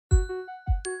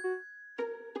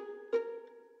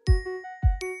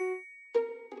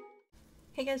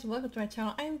Hey guys, welcome to my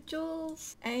channel. I'm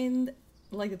Jules, and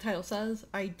like the title says,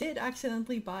 I did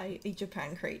accidentally buy a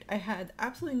Japan crate. I had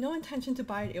absolutely no intention to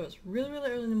buy it. It was really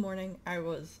early in the morning. I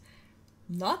was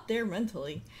not there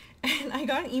mentally, and I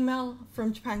got an email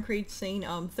from Japan Crate saying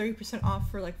 30%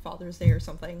 off for like Father's Day or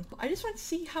something. I just want to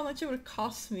see how much it would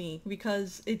cost me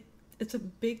because it's a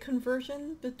big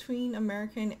conversion between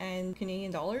American and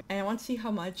Canadian dollar, and I want to see how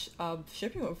much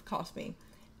shipping would cost me.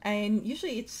 And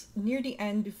usually it's near the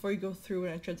end before you go through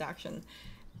in a transaction.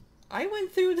 I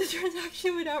went through the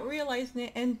transaction without realizing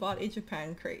it and bought a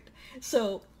Japan crate.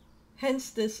 So hence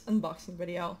this unboxing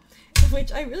video,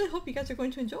 which I really hope you guys are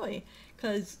going to enjoy,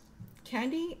 because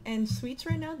candy and sweets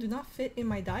right now do not fit in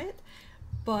my diet,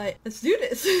 but let's do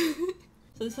this.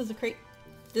 So this is a crate.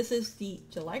 This is the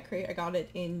July crate. I got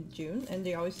it in June, and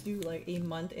they always do like a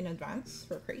month in advance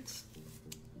for crates.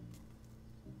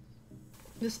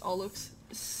 This all looks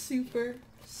super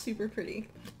pretty.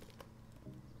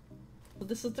 So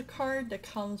this is the card that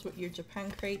comes with your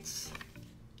Japan crates.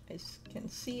 As you can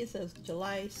see, it says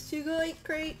July Sugoi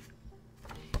crate,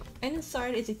 and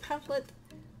inside is a pamphlet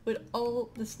with all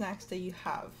the snacks that you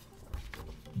have.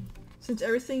 Since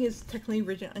everything is technically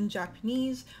written in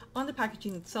Japanese on the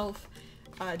packaging itself,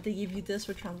 they give you this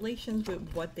with translations with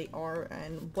what they are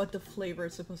and what the flavor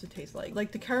is supposed to taste like.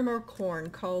 Like the caramel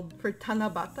corn called for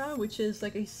Tanabata, which is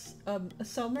like a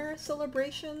summer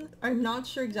celebration. I'm not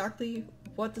sure exactly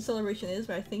what the celebration is,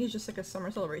 but I think it's just like a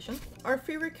summer celebration. Our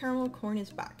favorite caramel corn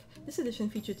is back. This edition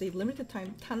features a limited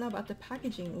time Tanabata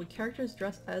packaging with characters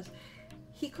dressed as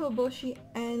Hikoboshi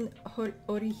and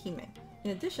Orihime. In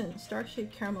addition,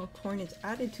 star-shaped caramel corn is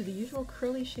added to the usual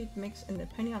curly shaped mix, and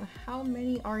depending on how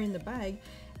many are in the bag,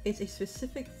 it's a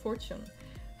specific fortune.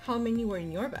 How many were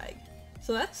in your bag?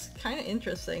 So that's kind of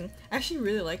interesting. I actually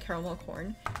really like caramel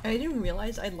corn, and I didn't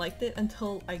realize I liked it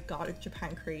until I got a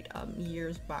Japan crate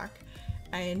years back,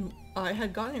 and I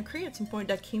had gotten a crate at some point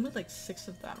that came with like 6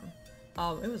 of them.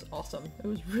 It was awesome. It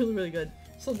was really good.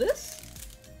 So this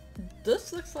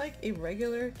looks like a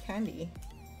regular candy.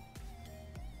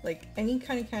 Like any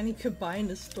kind of candy you could buy in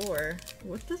the store.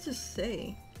 What does this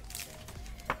say?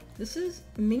 This is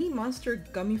Mini Monster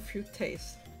Gummy Fruit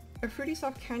Taste. A fruity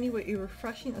soft candy with a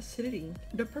refreshing acidity.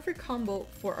 The perfect combo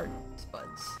for our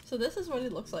buds. So this is what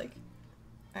it looks like.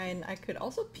 And I could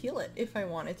also peel it if I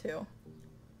wanted to.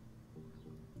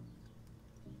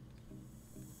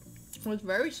 It was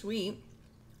very sweet.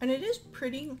 And it is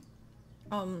pretty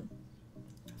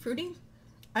fruity.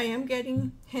 I am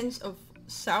getting hints of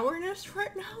sourness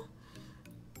right now.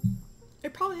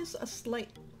 It probably is a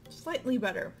slightly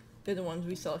better than the ones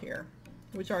we sell here,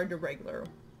 which are the regular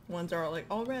ones, are like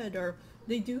all red, or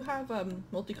they do have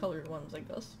multicolored ones like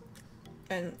this.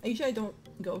 And usually I don't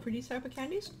go for these type of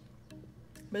candies,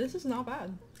 but this is not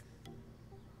bad.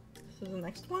 This is the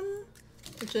next one,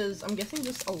 which is, I'm guessing,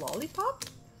 just a lollipop.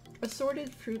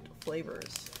 Assorted fruit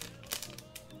flavors.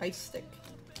 Ice stick.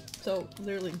 So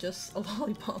literally just a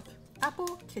lollipop.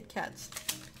 Apple Kit Kats.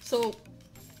 So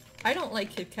I don't like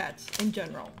Kit Kats in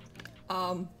general,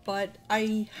 but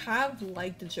I have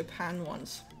liked the Japan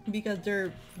ones because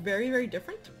they're very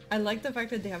different. I like the fact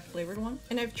that they have flavored one,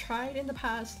 and I've tried in the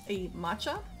past a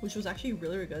matcha, which was actually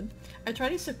really good. I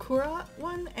tried a sakura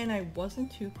one and I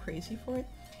wasn't too crazy for it,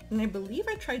 and I believe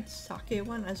I tried sake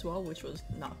one as well, which was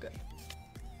not good.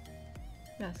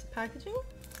 That's the packaging.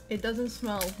 It doesn't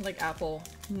smell like apple,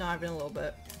 not even a little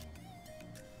bit.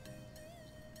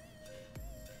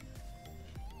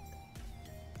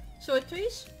 So it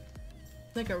tastes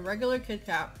like a regular Kit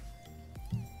Kat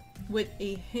with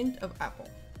a hint of apple.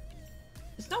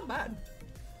 It's not bad.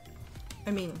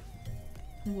 I mean,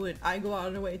 would I go out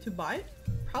of the way to buy it?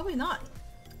 Probably not.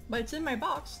 But it's in my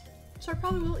box, so I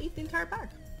probably will eat the entire bag.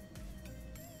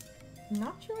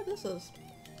 Not sure what this is.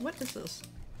 What is this?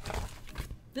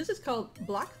 This is called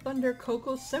Black Thunder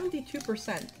Cocoa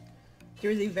 72%.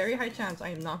 There is a very high chance I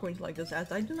am not going to like this,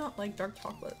 as I do not like dark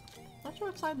chocolate. Not sure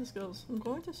what side this goes. I'm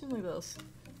going to assume like this.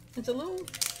 It's a little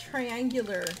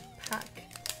triangular pack.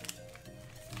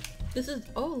 This is,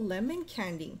 oh, lemon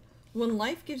candy. When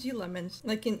life gives you lemons,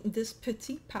 like in this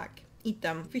petite pack, eat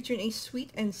them. Featuring a sweet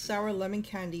and sour lemon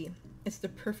candy. It's the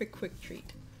perfect quick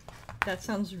treat. That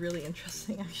sounds really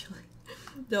interesting, actually.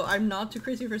 Though I'm not too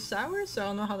crazy for sour, so I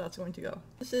don't know how that's going to go.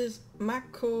 This is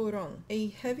macaron. A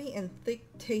heavy and thick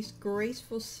taste,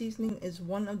 graceful seasoning is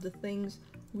one of the things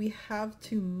we have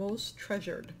to most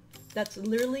treasured. That's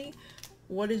literally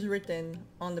what is written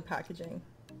on the packaging.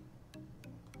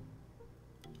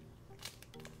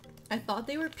 I thought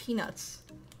they were peanuts.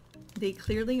 They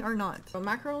clearly are not. So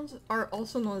macarons are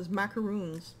also known as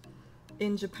macaroons.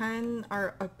 In Japan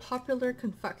are a popular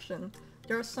confection.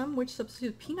 There are some which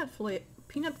substitute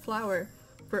peanut flour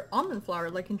for almond flour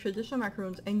like in traditional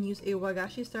macaroons and use a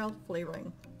wagashi style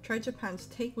flavoring. Try Japan's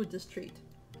take with this treat.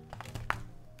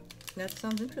 That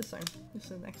sounds interesting. This is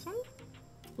the next one.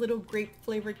 Little grape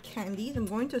flavored candies. I'm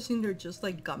going to assume they're just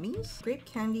like gummies. Grape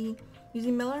candy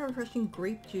using melon and refreshing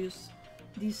grape juice.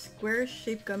 These square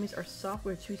shaped gummies are soft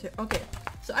with chewy. Okay,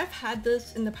 so I've had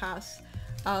this in the past,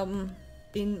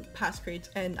 in past crates,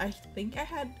 and I think I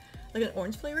had like an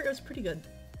orange flavor. It was pretty good.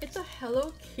 It's a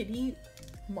Hello Kitty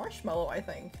marshmallow, I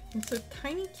think. It's a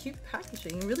tiny cute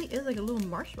packaging. It really is like a little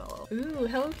marshmallow. Ooh,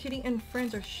 Hello Kitty and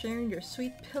friends are sharing their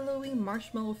sweet pillowy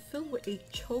marshmallow filled with a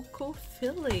choco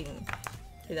filling.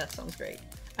 Okay, that sounds great.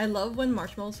 I love when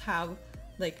marshmallows have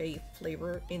like a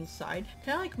flavor inside.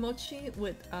 Kind of like mochi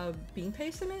with bean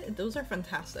paste in it. Those are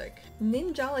fantastic.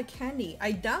 Ninjala Candy.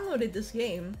 I downloaded this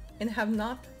game and have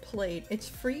not played. It's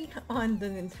free on the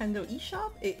Nintendo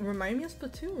eShop. It reminded me of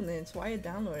Splatoon and it's why I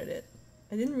downloaded it.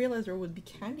 I didn't realize there would be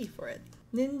candy for it.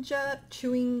 Ninja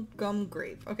Chewing Gum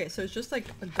Grape. Okay, so it's just like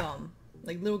a gum.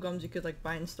 Like little gums you could like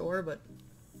buy in store, but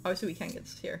obviously we can't get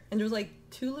this here. And there's like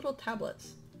 2 little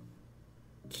tablets.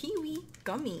 Kiwi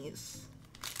gummies.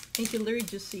 And you can literally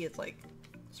just see it's like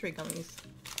straight gummies.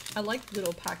 I like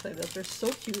little packs like this. They're so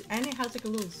cute. And it has like a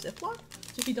little Ziploc.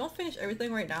 So if you don't finish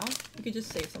everything right now, you could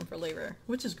just save some for later,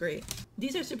 which is great.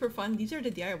 These are super fun. These are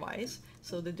the DIYs.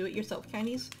 So the do-it-yourself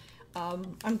candies.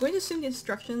 I'm going to assume the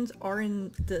instructions are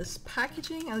in this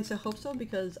packaging. At least I hope so,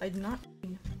 because I did not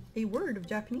read a word of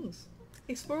Japanese.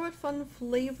 Explore what fun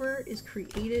flavor is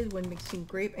created when mixing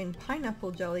grape and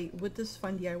pineapple jelly with this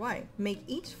fun DIY. Make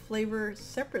each flavor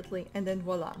separately and then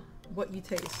voila, what you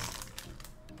taste.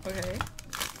 Okay,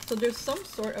 so there's some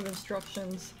sort of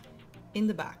instructions in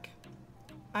the back.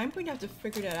 I'm going to have to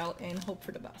figure that out and hope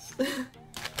for the best.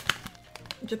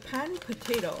 Japan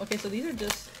potato. Okay, so these are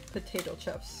just potato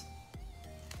chips.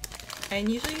 And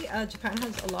usually Japan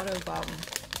has a lot of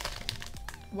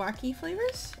wacky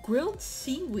flavors. Grilled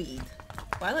seaweed.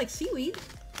 Well, I like seaweed,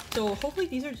 so hopefully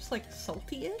these are just like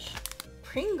salty-ish.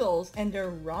 Pringles and their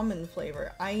ramen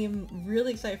flavor. I am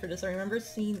really excited for this. I remember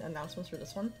seeing announcements for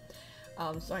this one.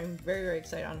 So I'm very, very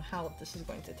excited on how this is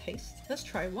going to taste. Let's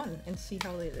try one and see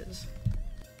how it is.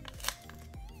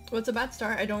 Well, it's a bad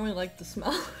start. I don't really like the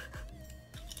smell.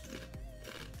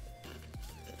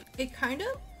 It kind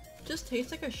of just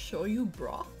tastes like a shoyu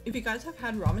broth. If you guys have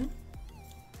had ramen,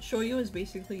 shoyu is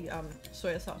basically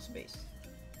soy sauce based.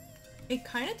 It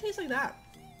kind of tastes like that,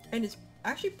 and it's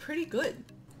actually pretty good.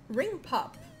 Ring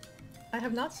pop. I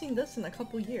have not seen this in a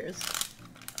couple years.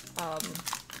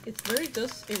 It's literally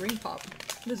just a ring pop.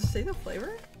 Does it say the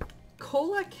flavor?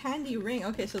 Cola candy ring.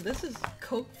 Okay, so this is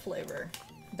Coke flavor.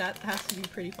 That has to be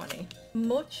pretty funny.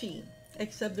 Mochi,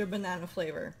 except they're banana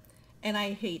flavor. And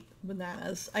I hate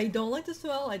bananas. I don't like the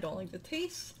smell, I don't like the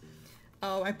taste.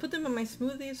 I put them in my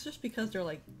smoothies just because they're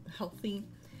like healthy.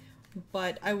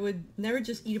 But I would never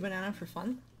just eat a banana for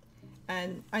fun.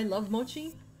 And I love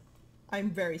mochi. I'm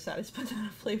very sad it's banana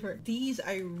flavor. These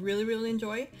I really, really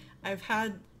enjoy. I've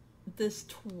had this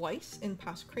twice in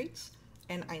past crates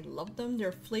and I love them.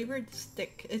 They're flavored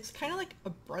stick. It's kind of like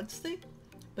a breadstick,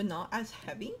 but not as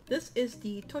heavy. This is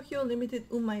the Tokyo Limited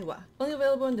Umaiwa. Only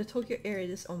available in the Tokyo area,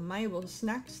 this Umaiwa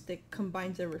snack stick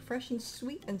combines the refreshing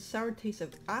sweet and sour taste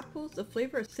of apples, the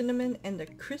flavor of cinnamon, and the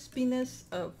crispiness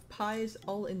of pies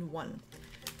all in one.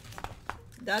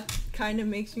 That kind of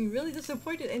makes me really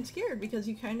disappointed and scared because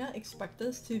you kind of expect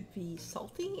this to be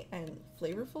salty and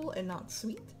flavorful and not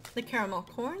sweet. The caramel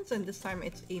corns, and this time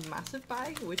it's a massive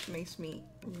bag, which makes me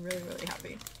really, really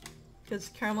happy. Because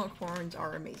caramel corns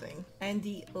are amazing. And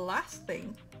the last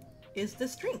thing is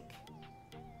this drink.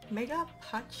 Mega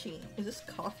Pachi. Is this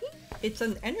coffee? It's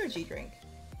an energy drink.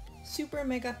 Super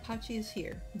Mega Pachi is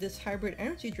here. This hybrid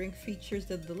energy drink features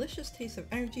the delicious taste of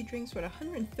energy drinks with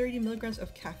 130 milligrams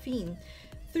of caffeine,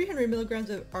 300 milligrams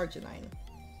of arginine.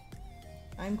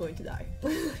 I'm going to die.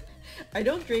 I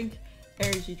don't drink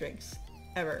energy drinks,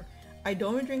 ever. I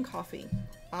don't even drink coffee.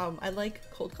 I like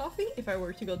cold coffee if I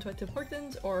were to go to a Tim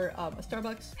Hortons or a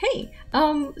Starbucks. Hey,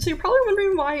 so you're probably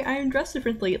wondering why I'm dressed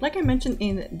differently. Like I mentioned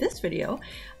in this video,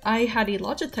 I had a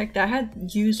Logitech that I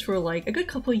had used for like a good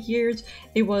couple of years.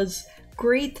 It was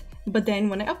great, but then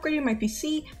when I upgraded my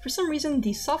PC, for some reason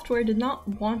the software did not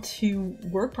want to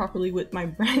work properly with my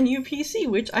brand new PC,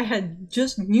 which I had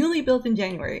just newly built in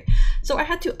January. So I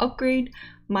had to upgrade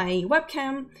my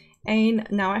webcam, and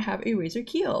now I have a Razer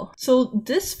Kiyo. So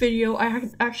this video I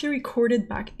had actually recorded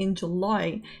back in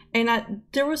July, and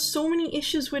there was so many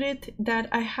issues with it that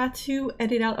I had to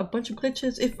edit out a bunch of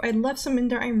glitches. If I left some in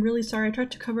there, I'm really sorry. I tried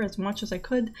to cover as much as I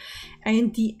could,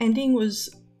 and the ending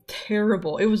was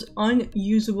terrible. It was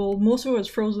unusable. Most of it was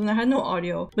frozen. I had no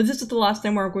audio. But this is the last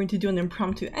time we're going to do an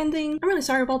impromptu ending. I'm really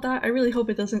sorry about that. I really hope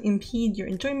it doesn't impede your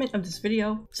enjoyment of this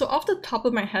video. So off the top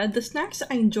of my head, the snacks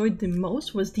I enjoyed the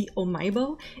most was the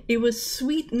Omaibo. It was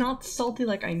sweet, not salty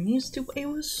like I'm used to. It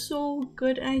was so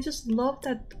good, and I just love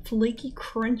that flaky,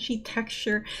 crunchy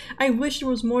texture. I wish there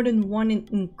was more than one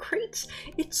in crates.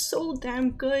 It's so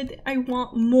damn good. I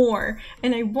want more,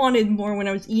 and I wanted more when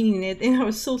I was eating it, and I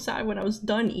was so sad when I was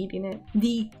done eating it.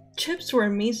 The chips were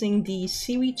amazing. The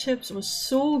seaweed chips was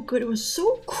so good. It was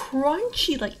so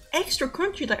crunchy, like extra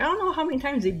crunchy. Like I don't know how many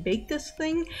times they baked this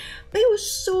thing, but it was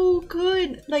so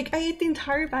good. Like I ate the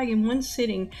entire bag in one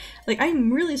sitting. Like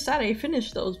I'm really sad I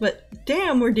finished those, but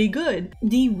damn were they good.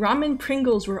 The ramen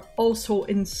Pringles were also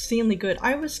insanely good.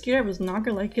 I was scared I was not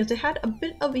gonna like it because it had a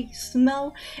bit of a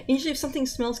smell. Usually if something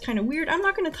smells kind of weird, I'm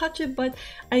not gonna touch it, but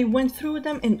I went through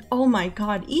them and oh my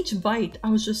god, each bite I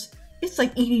was just, it's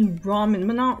like eating ramen,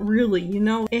 but not really, you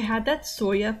know? It had that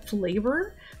soya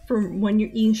flavor for when you're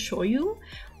eating shoyu,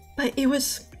 but it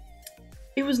was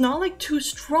not like too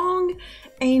strong.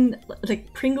 And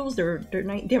like Pringles, they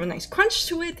have a nice crunch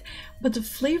to it, but the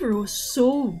flavor was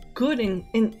so good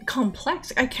and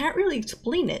complex. I can't really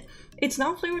explain it. It's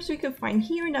not flavors we could find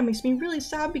here, and that makes me really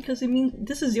sad because it means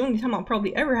this is the only time I'll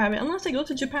probably ever have it unless I go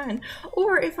to Japan,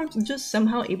 or if I'm just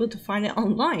somehow able to find it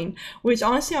online, which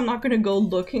honestly I'm not going to go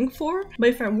looking for, but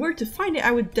if I were to find it,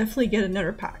 I would definitely get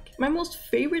another pack. My most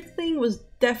favorite thing was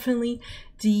definitely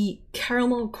the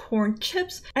caramel corn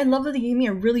chips. I love that they gave me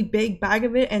a really big bag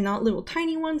of it and not little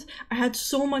tiny ones. I had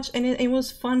so much in it. It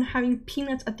was fun having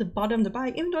peanuts at the bottom of the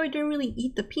bag, even though I didn't really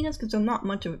eat the peanuts because I'm not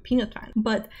much of a peanut fan.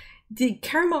 But the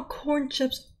caramel corn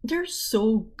chips, they're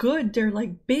so good. They're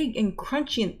like big and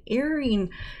crunchy and airy, and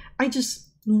I just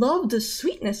love the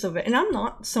sweetness of it. And I'm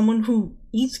not someone who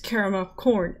eats caramel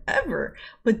corn ever,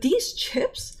 but these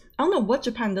chips, I don't know what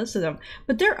Japan does to them,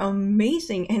 but they're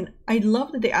amazing, and I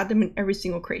love that they add them in every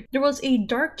single crate. There was a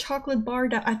dark chocolate bar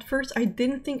that at first I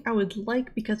didn't think I would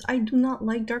like because I do not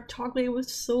like dark chocolate. It was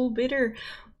so bitter.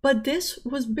 But this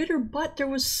was bitter, but there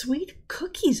was sweet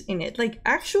cookies in it, like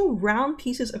actual round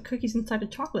pieces of cookies inside the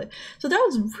chocolate. So that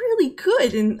was really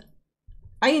good, and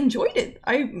I enjoyed it.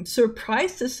 I'm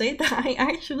surprised to say that I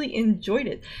actually enjoyed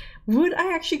it. Would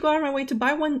I actually go out of my way to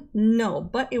buy one? No,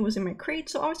 but it was in my crate,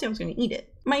 so obviously I was going to eat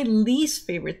it. My least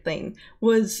favorite thing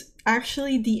was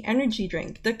actually the energy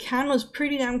drink. The can was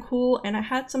pretty damn cool, and I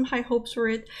had some high hopes for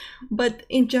it, but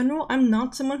in general, I'm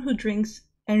not someone who drinks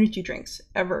energy drinks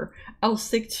ever. I'll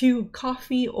stick to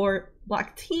coffee or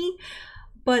black tea,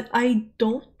 but I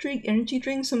don't drink energy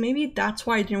drinks, so maybe that's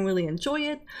why I didn't really enjoy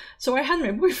it. So I had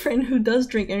my boyfriend who does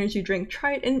drink energy drink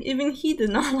try it, and even he did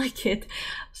not like it.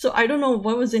 So I don't know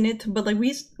what was in it, but like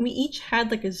we each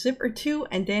had like a sip or two,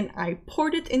 and then I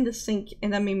poured it in the sink,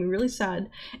 and that made me really sad.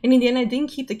 And in the end, I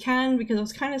didn't keep the can because I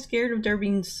was kind of scared of there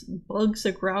being bugs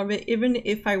that grow out of it, even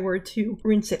if I were to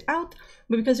rinse it out.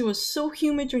 But because it was so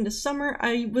humid during the summer,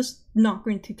 I was not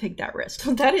going to take that risk.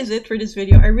 So that is it for this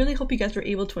video. I really hope you guys were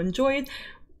able to enjoy it,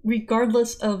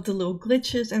 regardless of the little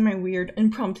glitches and my weird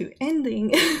impromptu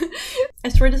ending. I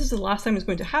swear this is the last time it's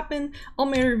going to happen. All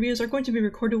my reviews are going to be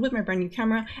recorded with my brand new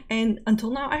camera, and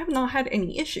until now I have not had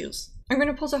any issues. I'm going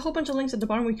to post a whole bunch of links at the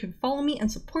bottom where you can follow me and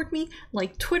support me,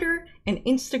 like Twitter and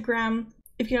Instagram.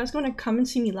 If you guys want to come and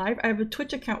see me live, I have a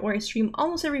Twitch account where I stream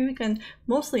almost every weekend,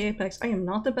 mostly Apex. I am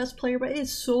not the best player, but it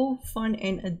is so fun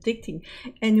and addicting,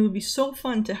 and it would be so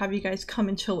fun to have you guys come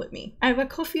and chill with me. I have a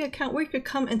Ko-fi account where you could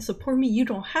come and support me. You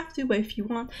don't have to, but if you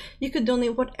want, you could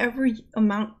donate whatever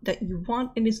amount that you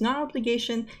want. It is not an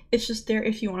obligation, it's just there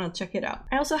if you want to check it out.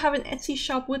 I also have an Etsy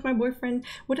shop with my boyfriend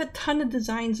with a ton of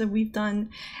designs that we've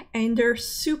done, and they're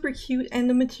super cute, and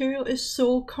the material is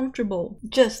so comfortable,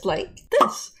 just like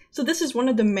this. So this is one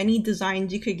of the many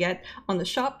designs you could get on the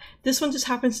shop. This one just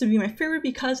happens to be my favorite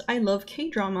because I love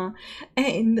K-drama,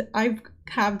 and I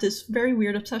have this very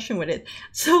weird obsession with it.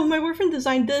 So my boyfriend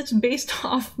designed this based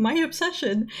off my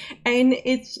obsession, and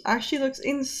it actually looks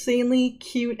insanely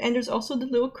cute. And there's also the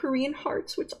little Korean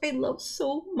hearts, which I love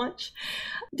so much.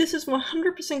 This is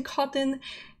 100% cotton.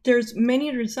 There's many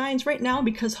other designs right now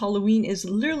because Halloween is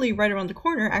literally right around the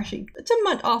corner. Actually, it's a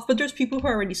month off, but there's people who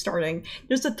are already starting.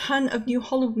 There's a ton of new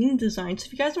Halloween designs. So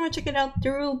if you guys want to check it out,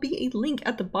 there will be a link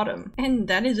at the bottom. And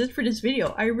that is it for this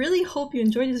video. I really hope you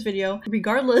enjoyed this video,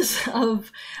 regardless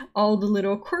of all the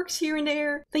little quirks here and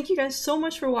there. Thank you guys so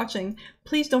much for watching.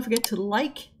 Please don't forget to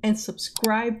like and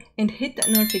subscribe and hit that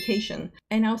notification.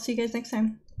 And I'll see you guys next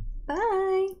time.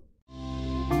 Bye!